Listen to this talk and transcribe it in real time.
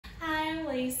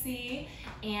Lacey,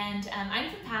 and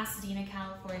I'm from Pasadena,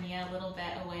 California, a little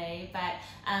bit away, but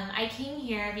I came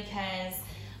here because,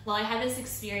 well, I had this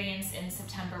experience in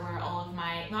September where all of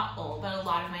my, not all, but a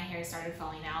lot of my hair started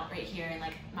falling out right here, and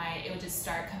like it would just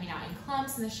start coming out in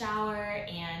clumps in the shower,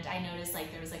 and I noticed like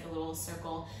there was like a little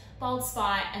circle bald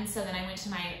spot, and so then I went to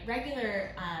my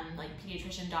regular like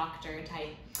pediatrician doctor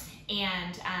type,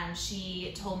 and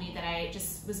she told me that I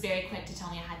just was very quick to tell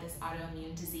me I had this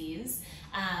autoimmune disease,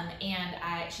 and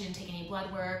she didn't take any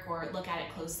blood work or look at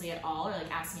it closely at all, or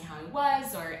like ask me how I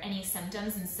was or any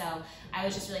symptoms, and so I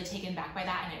was just really taken back by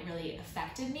that, and it really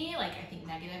affected me, like I think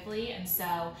negatively, and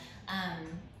so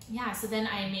yeah, so then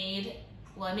I made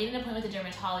an appointment with a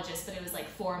dermatologist, but it was like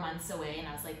 4 months away, and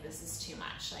I was like, this is too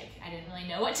much. Like, I didn't really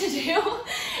know what to do.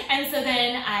 And so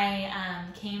then I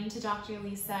came to Dr.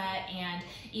 Lisa, and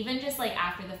even just like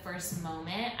after the first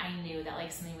moment, I knew that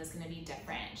like something was gonna be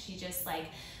different. She just like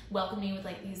welcomed me with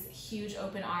like these huge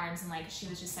open arms, and like she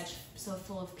was just so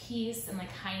full of peace and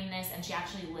like kindness, and she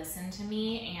actually listened to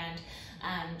me, and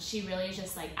she really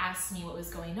just like asked me what was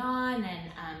going on,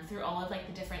 and through all of like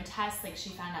the different tests, like she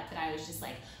found out that I was just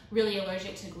like really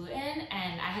allergic to gluten,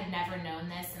 and I had never known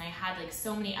this, and I had like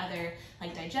so many other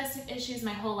like digestive issues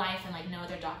my whole life, and like no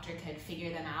other doctor could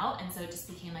figure them out, and so it just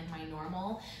became like my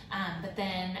normal. But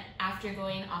then after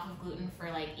going off of gluten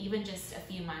for like even just a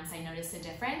few months, I noticed a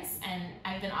difference, and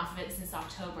I've been off of it since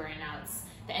October, and now it's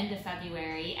the end of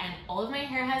February, and all of my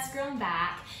hair has grown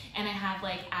back, and I have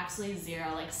like absolutely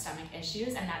zero like stomach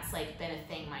issues, and that's like been a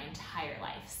thing my entire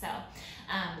life. So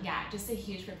yeah, just a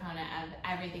huge proponent of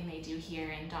everything they do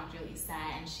here in Dr. Lisa,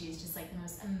 and she's just like the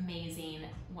most amazing,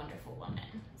 wonderful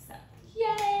woman. So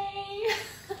yay!